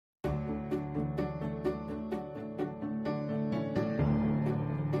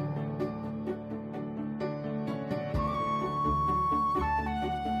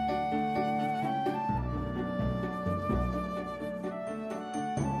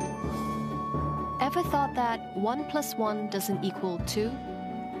Ever thought that 1 + 1 doesn't equal 2?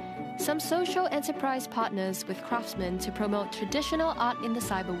 Some social enterprise partners with craftsmen to promote traditional art in the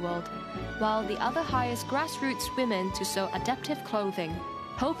cyber world, while the other hires grassroots women to sew adaptive clothing,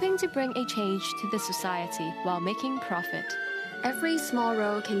 hoping to bring a change to the society while making profit. Every small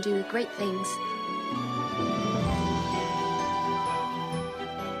role can do great things.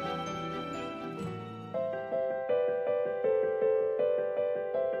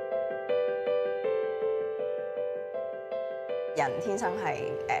人天生係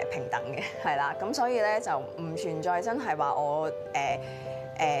平等嘅，係啦，咁所以咧就唔存在真係話我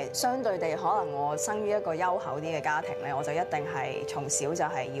相對地可能我生於一個優厚啲嘅家庭咧，我就一定係從小就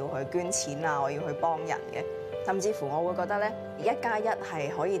係要去捐錢啊，我要去幫人嘅，甚至乎我會覺得咧1+1係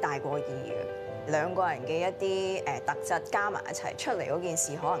可以大過2嘅，兩個人嘅一啲特質加埋一齊出嚟嗰件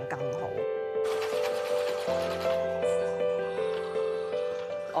事可能更好。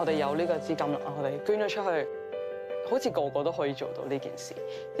我哋有呢個資金啦，我哋捐咗出去。好似個個都可以做到呢件事，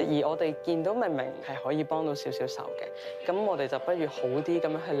而我哋見到明明係可以幫到少少手嘅，咁我哋就不如好啲咁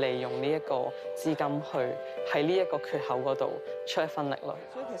樣去利用呢一個資金去喺呢一個缺口嗰度出一分力咯。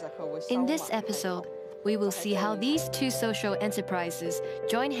In this episode, we will see how these two social enterprises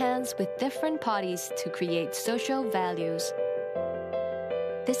join hands with different parties to create social values.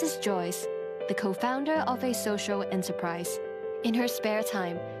 This is Joyce, the co-founder of a social enterprise. In her spare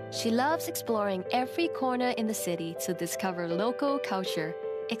time, she loves exploring every corner in the city to discover local culture,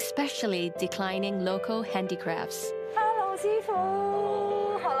 especially declining local handicrafts. Hello， 師傅，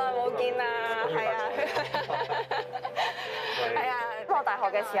好耐冇見啦，係啊，係啊。我大學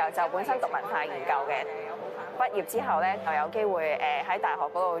嘅時候就本身讀文化研究嘅，畢業之後咧就有機會喺大學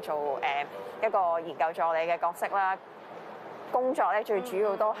嗰度做一個研究助理嘅角色啦。工作咧最主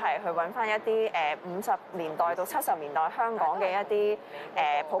要都係去揾翻一啲50年代到70年代香港嘅一啲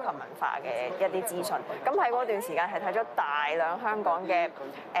普及文化嘅一啲資訊。咁喺嗰段時間係睇咗大量香港嘅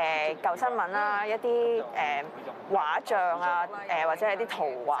舊新聞啦，一啲畫像啊，或者係啲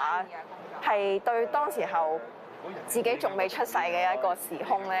圖畫，係對當時候自己仲未出世嘅一個時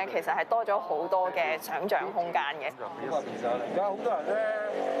空咧，其實係多咗好多嘅想像空間嘅。咁啊，其實而家好多人咧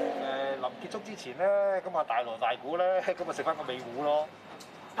臨結束之前咧，咁啊大鑼大鼓咧，咁啊食翻個尾糊咯。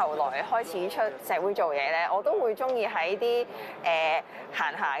後來開始出社會做嘢咧，我都會中意喺啲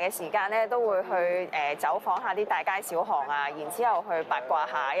閒暇嘅時間咧，都會去走訪下啲大街小巷啊，然之後去八卦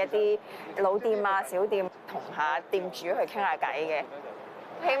下一啲老店啊、小店，同下店主去傾下偈嘅。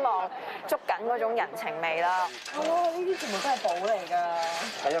希望捉緊嗰種人情味啦。哇！呢啲全部都係寶嚟㗎。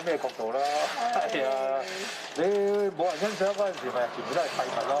睇下咩角度啦，係啊！你冇人欣賞嗰陣時，咪全部都係廢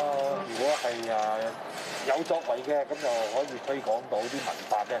物咯。如果係有作為嘅，咁就可以推廣到啲文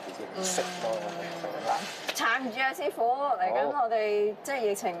化俾人哋認識咯。撐住啊，師傅！嚟緊我哋即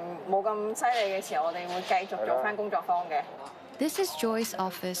係疫情冇咁犀利嘅時候，我哋會繼續做翻工作坊嘅。This is Joyce's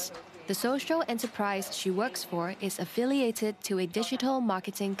office. The social enterprise she works for is affiliated to a digital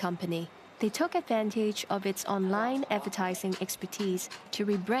marketing company. They took advantage of its online advertising expertise to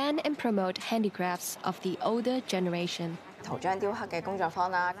rebrand and promote handicrafts of the older generation. 圖章雕刻嘅工作坊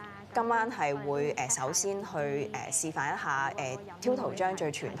啦，今晚係會首先去示範一下挑圖章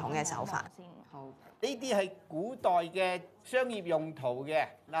最傳統嘅手法。好，呢啲係古代嘅商業用途嘅。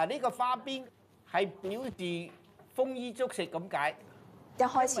嗱，呢個花邊係表示豐衣足食咁解。一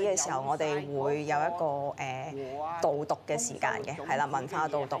開始嘅時候，我哋會有一個導讀嘅時間嘅，係啦，文化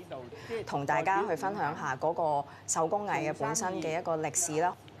導讀，同大家去分享下嗰個手工藝嘅本身嘅一個歷史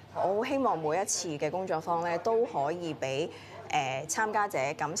啦。我好希望每一次嘅工作坊咧，都可以俾參加者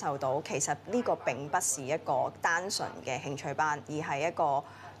感受到，其實呢個並不是一個單純嘅興趣班，而係一個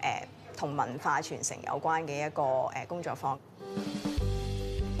同文化傳承有關嘅一個工作坊。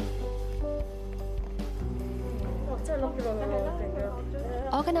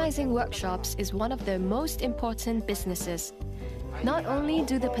Organizing workshops is one of their most important businesses. Not only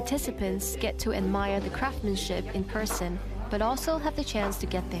do the participants get to admire the craftsmanship in person, but also have the chance to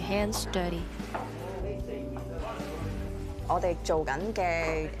get their hands dirty. 我哋做緊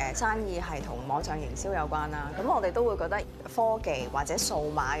嘅生意係同網上營銷有關啦，咁我哋都會覺得科技或者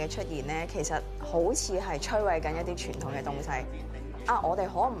數碼嘅出現咧，其實好似係摧毀緊一啲傳統嘅東西。我哋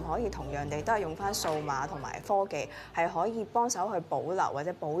可唔可以同樣地都係用翻數碼同埋科技，係可以幫手去保留或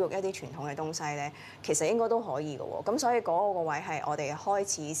者保育一啲傳統嘅東西咧？其實應該都可以嘅喎。咁所以嗰個位係我哋開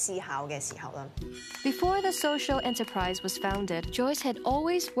始思考嘅時候啦。Before the social enterprise was founded, Joyce had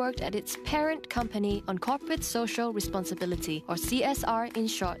always worked at its parent company on corporate social responsibility, or CSR in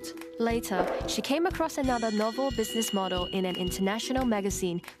short. Later, she came across another novel business model in an international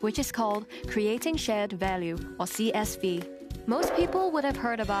magazine, which is called Creating Shared Value, or CSV. Most people would have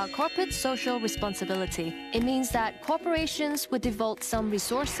heard about corporate social responsibility. It means that corporations would devote some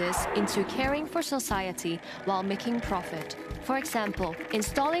resources into caring for society while making profit. For example,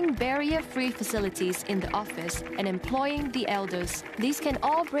 installing barrier-free facilities in the office and employing the elders. These can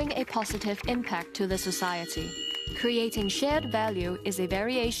all bring a positive impact to the society. Creating shared value is a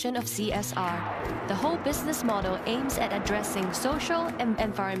variation of CSR. The whole business model aims at addressing social and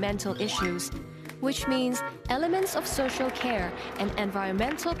environmental issues, which means elements of social care and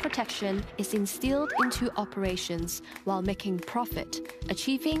environmental protection is instilled into operations while making profit,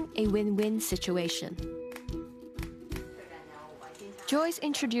 achieving a win-win situation. Joyce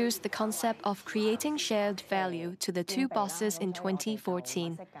introduced the concept of creating shared value to the two bosses in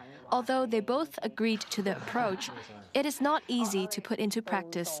 2014. Although they both agreed to the approach, it is not easy to put into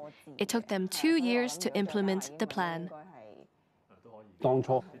practice. It took them 2 years to implement the plan. 當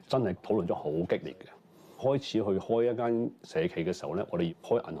初真係討論咗好激烈嘅，開始去開一間社企嘅時候咧，我哋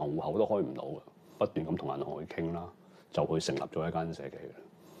開銀行戶口都開唔到嘅，不斷咁同銀行去傾啦，就去成立咗一間社企嘅。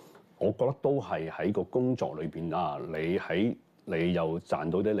我覺得都係喺個工作裏邊啊，你又賺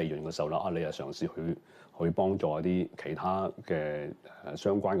到啲利潤嘅時候啦，你又嘗試去幫助一啲其他嘅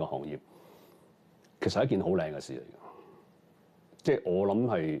相關嘅行業，其實係一件好靚嘅事嚟嘅，即係我諗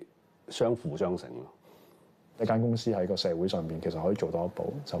係相輔相成咯。一間公司喺個社會上邊，其實可以做到一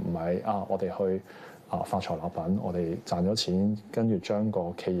步，就唔係我哋去發財立品，我哋賺咗錢，跟住將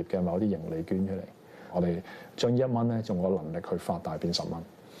個企業嘅某啲盈利捐出嚟，我哋將1蚊咧用個能力去發大變10蚊，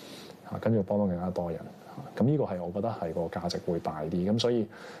跟住幫到更加多人。咁呢個係我覺得係個價值會大啲，咁所以去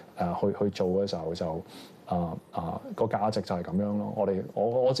做嘅時候就個價值就係咁樣咯。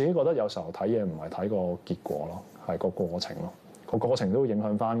我自己覺得有時候睇嘢唔係睇個結果咯，係個過程咯。個過程都會影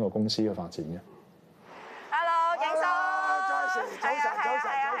響翻個公司嘅發展嘅。Hello， 景叔，早晨，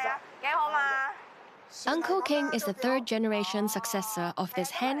幾好嘛？ Uncle King is the third-generation successor of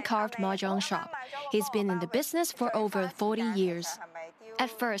this hand-carved mahjong shop. He's been in the business for over 40 years. At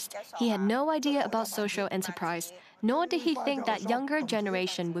first, he had no idea about social enterprise, nor did he think that younger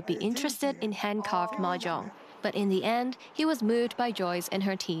generation would be interested in hand-carved mahjong. But in the end, he was moved by Joyce and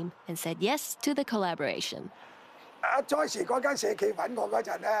her team and said yes to the collaboration. Joyce 嗰間社企揾我嗰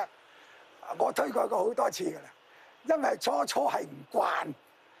陣咧，我推過好多次㗎啦，因為初係唔慣，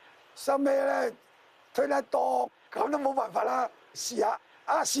收尾咧推得多，咁都冇辦法啦，試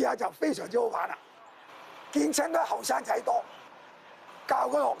下就非常之好玩啦，見親都後生仔多。 教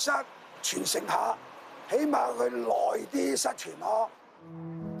個學生傳承下，起碼佢耐啲失傳咯。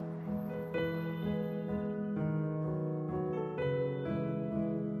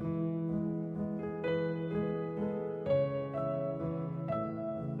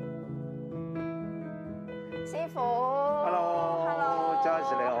師傅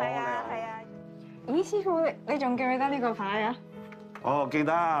 ，Hello，Joyce 你好，係啊。咦，師傅你仲記唔記得呢個牌啊？哦，記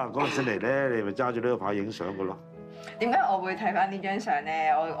得嗰陣時嚟咧，你咪揸住呢個牌影相嘅咯。 點解我會睇翻呢張相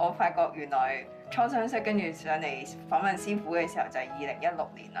咧？我發覺原來初相識跟住上嚟訪問師傅嘅時候就係2016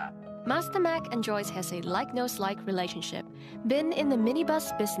年啦。Master Mac and Joyce has a like-knows-like relationship. Been in the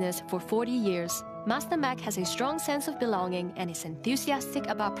minibus business for 40 years, Master Mac has a strong sense of belonging and is enthusiastic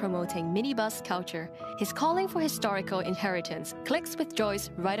about promoting minibus culture. His calling for historical inheritance clicks with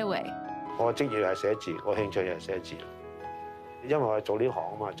Joyce right away. 我職業係寫字，我興趣又係寫字。因為我係做呢行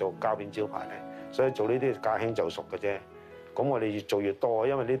啊嘛，做膠片招牌咧。 所以做呢啲駕輕就熟嘅啫，咁我哋越做越多，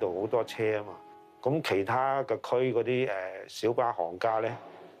因為呢度好多車啊嘛。咁其他嘅區嗰啲小巴行家咧，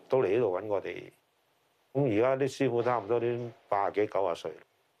都嚟呢度揾我哋。咁而家啲師傅差唔多都80幾90歲。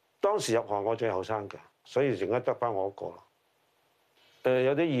當時入行我最後生嘅，所以剩得翻我一個咯。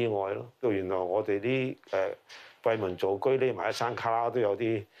有啲意外咯，原來我哋啲閉門造車匿埋喺山卡拉都有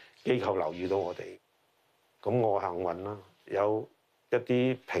啲機構留意到我哋。咁我幸運啦，有一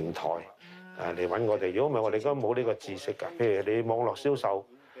啲平台。 嚟揾我哋，如果唔係我哋根本冇呢個知識㗎。譬如你網絡銷售，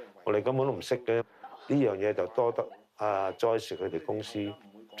我哋根本都唔識嘅。呢樣嘢就多得Joyce 佢哋公司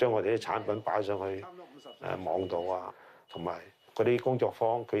將我哋啲產品擺上去網度啊，同埋嗰啲工作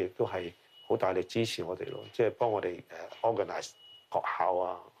坊，佢亦都係好大力支持我哋咯，即係幫我哋organize 學校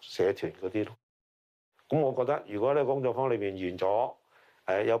啊、社團嗰啲咯。咁我覺得，如果呢個工作坊裏邊完咗，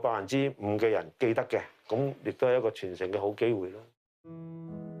有5%嘅人記得嘅，咁亦都係一個傳承嘅好機會咯。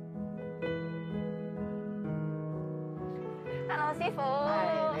 Hello， 師傅，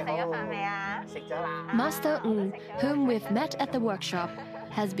食咗飯未啊？食咗啦。Master Ng, whom we've met at the workshop,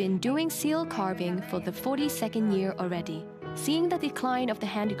 has been doing seal carving for the 42nd year already. Seeing the decline of the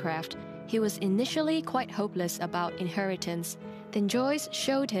handicraft, he was initially quite hopeless about inheritance. Then Joyce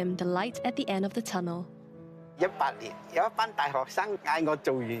showed him the light at the end of the tunnel. 18年有一班大學生嗌我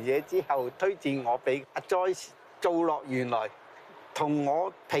做完嘢之後推薦我俾阿 Joyce 做落原來同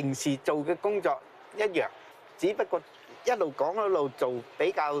我平時做嘅工作一樣，只不過一路講一路做，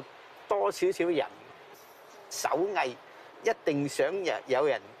比較多少少人手藝一定想有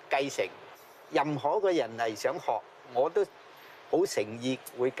人繼承。任何個人嚟想學，我都好誠意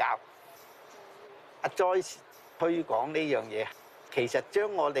會教。阿 Joyce 推廣呢樣嘢，其實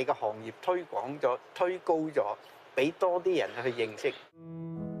將我哋嘅行業推廣咗、推高咗，俾多啲人去認識。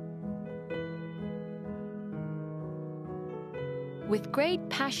With great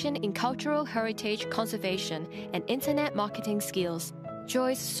passion in cultural heritage conservation and internet marketing skills,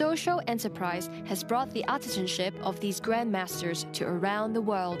 Joyce's social enterprise has brought the artisanship of these grandmasters to around the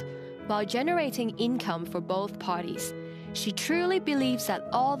world, while generating income for both parties. She truly believes that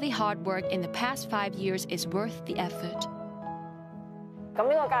all the hard work in the past 5 years is worth the effort. 咁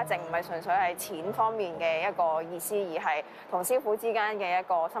呢個價值唔係純粹係錢方面嘅一個意思，而係同師傅之間嘅一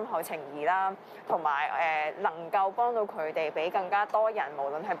個深厚情誼啦，同埋能夠幫到佢哋，俾更加多人，無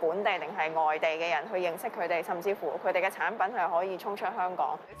論係本地定係外地嘅人去認識佢哋，甚至乎佢哋嘅產品係可以衝出香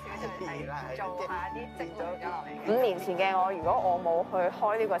港。做下啲積咗落嚟。5年前嘅我，如果我冇去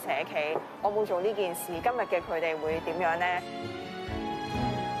開呢個社企，我冇做呢件事，今日嘅佢哋會點樣呢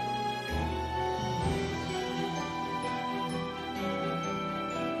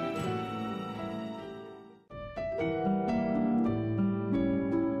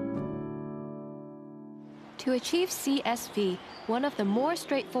？To achieve CSV, one of the more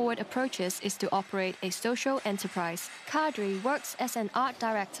straightforward approaches is to operate a social enterprise. Kadri works as an art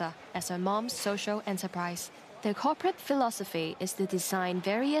director at her mom's social enterprise. Their corporate philosophy is to design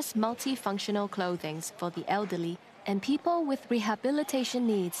various multifunctional clothings for the elderly and people with rehabilitation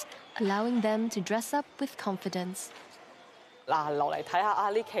needs, allowing them to dress up with confidence. 嗱，落嚟睇下啊！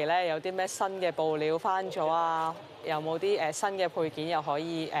呢期咧有啲咩新嘅布料翻咗啊？有冇啲新嘅配件又可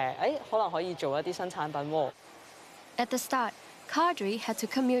以可能可以做一啲新產品喎。At the start, Kadri had to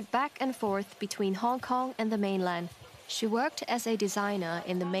commute back and forth between Hong Kong and the mainland. She worked as a designer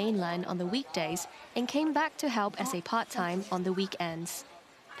in the mainland on the weekdays and came back to help as a part-time on the weekends.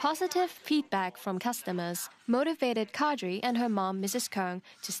 Positive feedback from customers motivated Kadri and her mom, Mrs. Kung,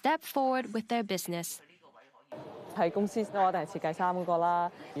 to step forward with their business. 喺公司我哋係設計衫嗰個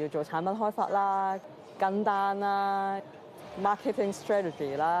啦，要做產品開發啦、跟單啦、marketing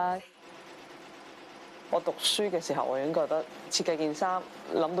strategy 啦。我讀書嘅時候，我已經覺得設計件衫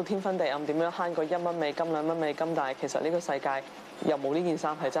諗到天昏地暗，點樣慳個1蚊美金、2蚊美金，但係其實呢個世界又冇呢件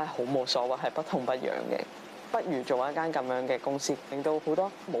衫係真係好冇所謂，係不痛不癢嘅。不如做一間咁樣嘅公司，令到好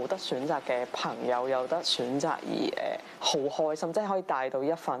多冇得選擇嘅朋友有得選擇而好開心，即係可以帶到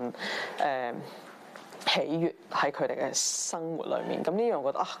一份喜悅喺佢哋嘅生活裏面。咁呢樣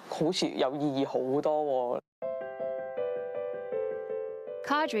我覺得好似有意義好多喎。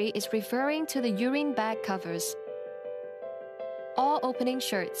Kadri is referring to the urine bag covers, all opening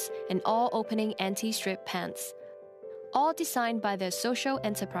shirts and all opening anti-strip pants, all designed by their social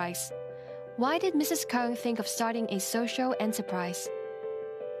enterprise. Why did Mrs. Kung think of starting a social enterprise?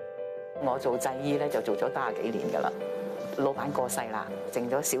 我做製衣咧就做咗30幾年㗎啦。老闆過世啦，剩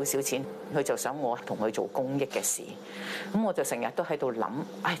咗少少錢，佢就想我同佢做公益嘅事。咁我就成日都喺度諗，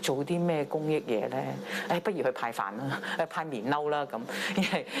做啲咩公益嘢咧？不如去派飯啦，派棉褸啦咁，因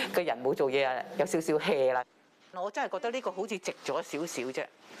為個人冇做嘢啊，有少少 hea 啦。我真係覺得呢個好似值咗少少啫。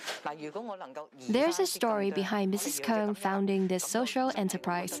嗱，如果我能夠 There's a story behind Mrs. Kung founding this social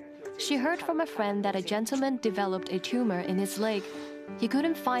enterprise. She heard from a friend that a gentleman developed a tumor in his leg. He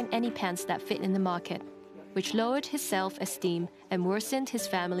couldn't find any pants that fit in the market, which lowered his self-esteem and worsened his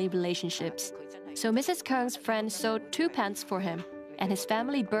family relationships. So Mrs. Kung's friend sewed 2 pants for him, and his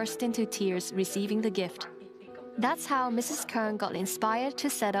family burst into tears receiving the gift. That's how Mrs. Kung got inspired to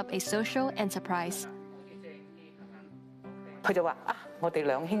set up a social enterprise. 佢就話我哋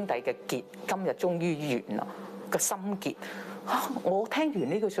兩兄弟嘅結今日終於完啦，個心結。我聽完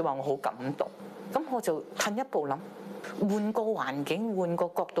呢句説話，我好感動。咁我就褪一步諗，換個環境，換個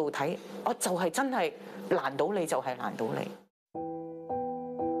角度睇，我就係真係難到你，就係難到你。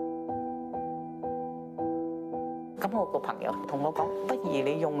咁我個朋友同我講，不如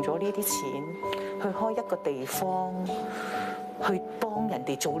你用咗呢啲錢去開一個地方，去幫人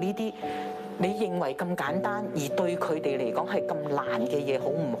哋做呢啲你認為咁簡單，而對佢哋嚟講係咁難嘅嘢，好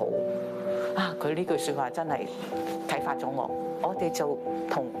唔好？佢呢句説話真係啟發咗我。我哋就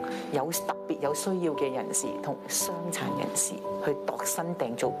同有特別有需要嘅人士，同傷殘人士去度身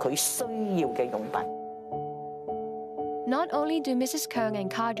訂做佢需要嘅用品。Not only do Mrs. Kung and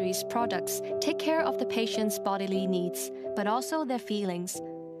Kadri's products take care of the patient's bodily needs, but also their feelings.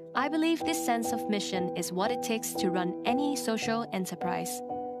 I believe this sense of mission is what it takes to run any social enterprise.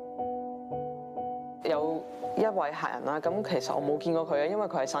 有一位客人啦，咁其實我冇見過佢嘅，因為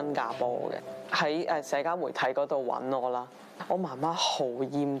佢喺新加坡嘅，喺社交媒體嗰度揾我啦。我媽媽好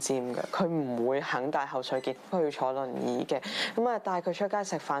奄尖嘅，佢唔會肯戴口水鏡，佢要坐輪椅嘅。咁啊帶佢出街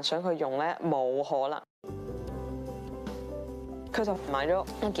食飯，想佢用咧冇可能。佢就買咗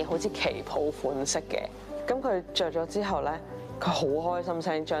一件好似旗袍款式嘅，咁佢着咗之後咧，佢好開心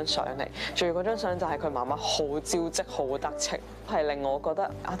send 張相嚟，仲要嗰張相就係佢媽媽好招積、好得戚，係令我覺得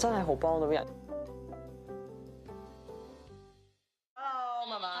啊真係好幫到人。Hello，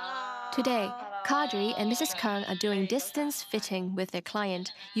 媽媽。Today, Kadri and Mrs. Kang are doing distance fitting with their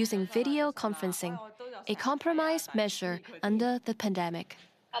client using video conferencing, a compromise measure under the pandemic.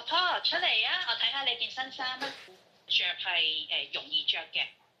 阿婆出嚟啊！我睇下你件新衫啊，着係容易着嘅，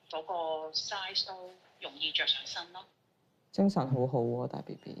嗰個 size 都容易着上身咯。精神好好喎，大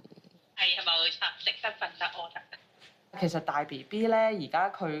B B。係冇錯，食得瞓得屙得。其實大 B B 咧，而家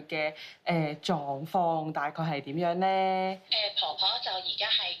佢嘅狀況大概係點樣咧？婆婆就而家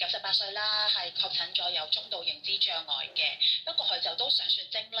係98歲啦，係確診咗有中度認知障礙嘅，不過佢就都尚算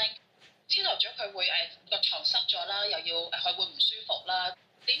精靈。知道咗佢會個床濕咗啦，又要佢會唔舒服啦。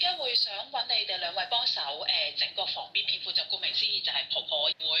點解會想揾你哋兩位幫手整個防搣片褲？就顧名思義就係婆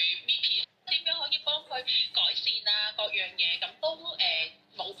婆會搣片，點樣可以幫佢改善啊各樣嘢，咁都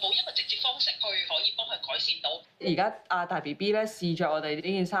冇一個直接方式去可以幫佢改善到。而家阿大 B B 咧試着我哋呢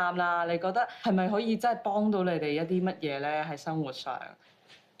件衫啦，你覺得係咪可以真係幫到你哋一啲乜嘢咧？喺生活上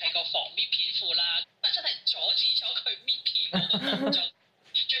係個防搣片褲啦，真係阻止咗佢搣片嗰個動作。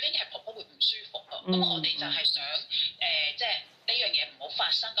最緊要係婆婆會唔舒服咯，咁我哋就係想即係呢樣嘢唔好發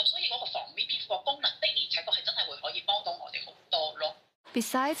生，咁所以嗰個防搣片褲嘅功能的而且確係真係會可以幫到我哋好多咯。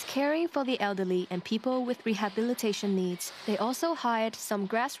Besides caring for the elderly and people with rehabilitation needs, they also hired some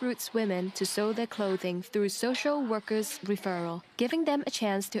grassroots women to sew their clothing through social workers' referral, giving them a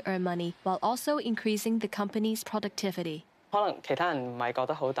chance to earn money while also increasing the company's productivity. 可能其他人唔係覺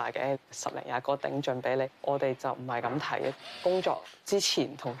得好大嘅10零20個頂盡俾你，我哋就唔係咁睇嘅。工作之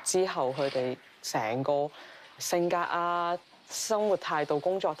前同之後，佢哋成個性格啊、生活態度、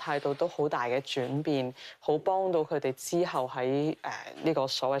工作態度都好大嘅轉變，好幫到佢哋之後喺呢個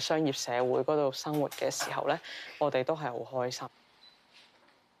所謂商業社會嗰度生活嘅時候咧，我哋都係好開心。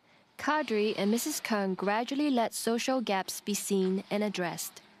Kadri and Mrs. Kang gradually let social gaps be seen and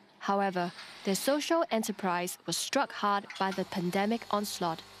addressed. However, their social enterprise was struck hard by the pandemic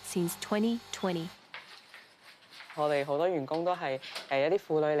onslaught since 2020. 我哋好多員工都係一啲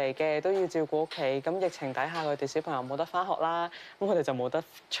婦女嚟嘅，都要照顧屋企。咁疫情底下，佢哋小朋友冇得返學啦，咁佢哋就冇得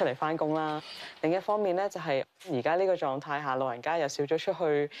出嚟返工啦。另一方面咧，就係而家呢個狀態下，老人家又少咗出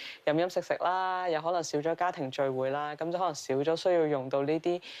去飲食啦，又可能少咗家庭聚會啦，咁就可能少咗需要用到呢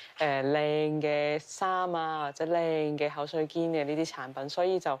啲靚嘅衫啊，或者靚嘅口水肩嘅呢啲產品，所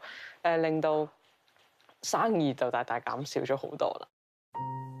以就令到生意就大大減少咗好多啦。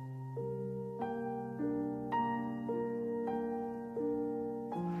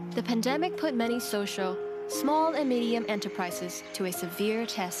The pandemic put many social, small and medium enterprises to a severe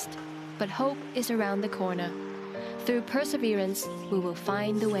test, but hope is around the corner. Through perseverance, we will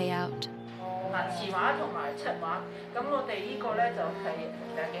find the way out. 詞畫同埋漆畫，咁我哋呢個咧就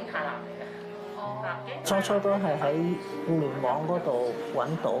係景泰藍嚟嘅。初初都係喺互聯網嗰度揾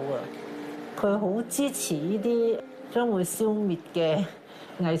到嘅，佢好支持呢啲將會消滅嘅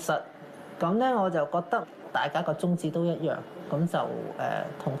藝術，咁咧我就覺得大家個宗旨都一樣。咁就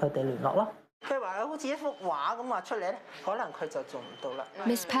同佢哋聯絡咯。佢話好似一幅畫咁畫出嚟咧，可能佢就做唔到啦。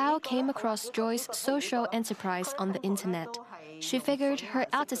Miss Powell came across Joyce's social enterprise on the internet. She figured her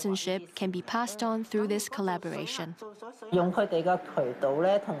artisanship can be passed on through this collaboration. 用佢哋嘅渠道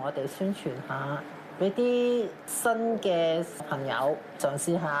咧，同我哋宣傳下，俾啲新嘅朋友嘗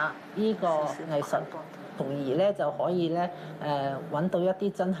試下呢個藝術，從而咧就可以咧揾到一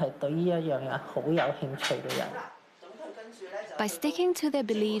啲真係對呢一樣嘢好有興趣嘅人。By sticking to their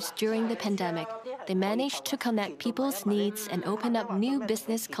beliefs during the pandemic, they managed to connect people's needs and open up new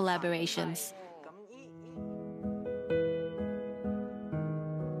business collaborations.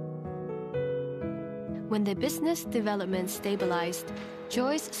 When their business development stabilized,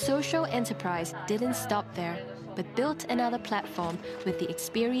 Joy's social enterprise didn't stop there, but built another platform with the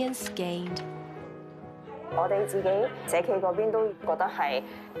experience gained. 我哋自己社企嗰邊都覺得係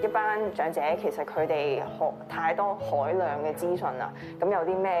一班長者，其實佢哋學太多海量嘅資訊啦。咁有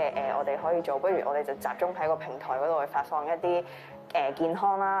啲咩我哋可以做？不如我哋就集中喺個平台嗰度去發放一啲健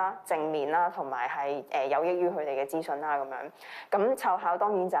康啦、正面啦，同埋係有益於佢哋嘅資訊啦咁樣。咁湊巧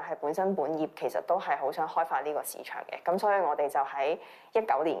當然就係本身本業其實都係好想開發呢個市場嘅。咁所以我哋就喺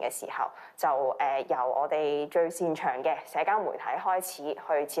19年嘅時候，就由我哋最擅長嘅社交媒體開始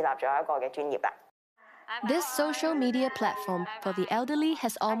去設立咗一個嘅專業啦。This social media platform for the elderly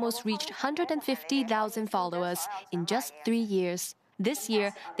has almost reached 150,000 followers in just 3 years. This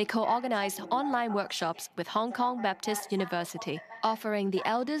year, they co-organized online workshops with Hong Kong Baptist University, offering the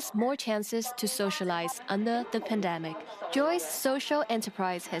elders more chances to socialize under the pandemic. Joy's social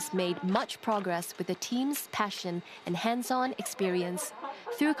enterprise has made much progress with the team's passion and hands-on experience.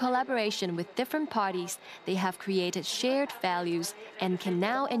 Through collaboration with different parties, they have created shared values and can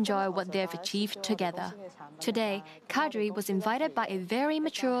now enjoy what they've achieved together. Today, Kadri was invited by a very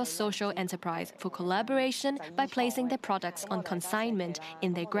mature social enterprise for collaboration by placing their products on consignment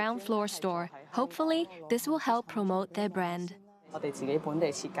in their ground floor store. Hopefully, this will help promote their brand. 我哋自己本地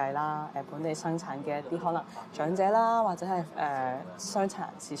設計啦，本地生產嘅一啲可能長者啦，或者係傷殘人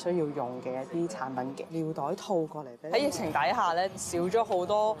士需要用嘅一啲產品嘅尿袋套過嚟俾你。喺疫情底下咧，少咗好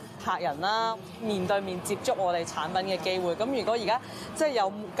多客人啦，面對面接觸我哋產品嘅機會。咁如果而家即係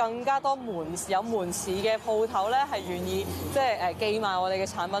有更加多門市嘅鋪頭咧，係願意即係寄賣我哋嘅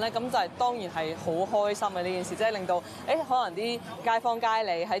產品咧，咁就係當然係好開心嘅呢件事，即係令到可能啲街坊街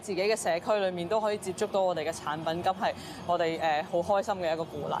里喺自己嘅社區裏面都可以接觸到我哋嘅產品，咁係我哋好開心嘅一個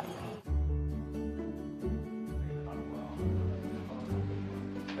鼓勵。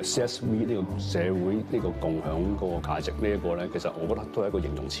CSV 呢個社會呢個共享嗰個價值呢一個咧，其實我覺得都係一個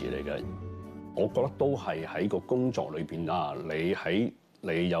形容詞嚟嘅。我覺得都係喺個工作裏邊啊，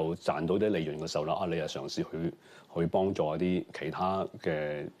你又賺到啲利潤嘅時候啦，你又嘗試去幫助一啲其他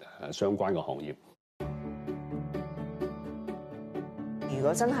嘅相關嘅行業。如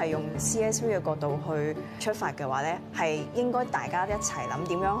果真係用 CSV 嘅角度去出發嘅話咧，係應該大家一齊諗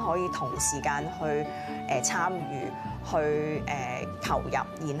點樣可以同時間去參與、去投入，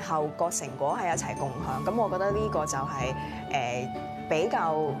然後個成果係一齊共享。咁我覺得呢個就係比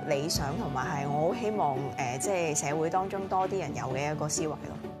較理想，同埋係我好希望即係社會當中多啲人有嘅一個思維咯。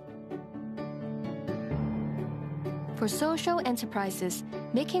For social enterprises,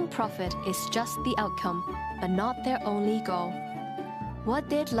 making profit is just the outcome, but not their only goal. What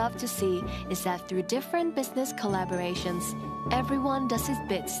they'd love to see is that through different business collaborations, everyone does his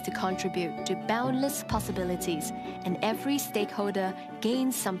bits to contribute to boundless possibilities, and every stakeholder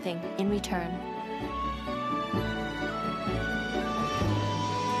gains something in return.